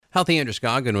Healthy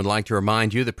Androscoggin would like to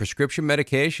remind you that prescription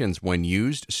medications, when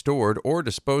used, stored, or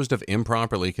disposed of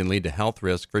improperly, can lead to health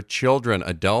risks for children,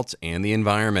 adults, and the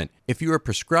environment. If you are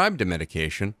prescribed a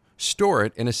medication, store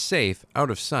it in a safe,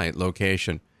 out-of-sight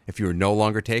location. If you are no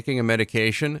longer taking a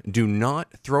medication, do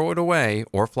not throw it away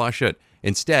or flush it.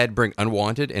 Instead, bring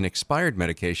unwanted and expired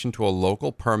medication to a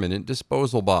local permanent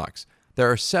disposal box.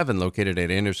 There are 7 located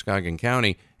at Androscoggin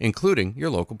County, including your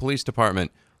local police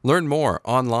department. Learn more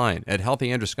online at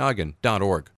healthyandroscoggin.org.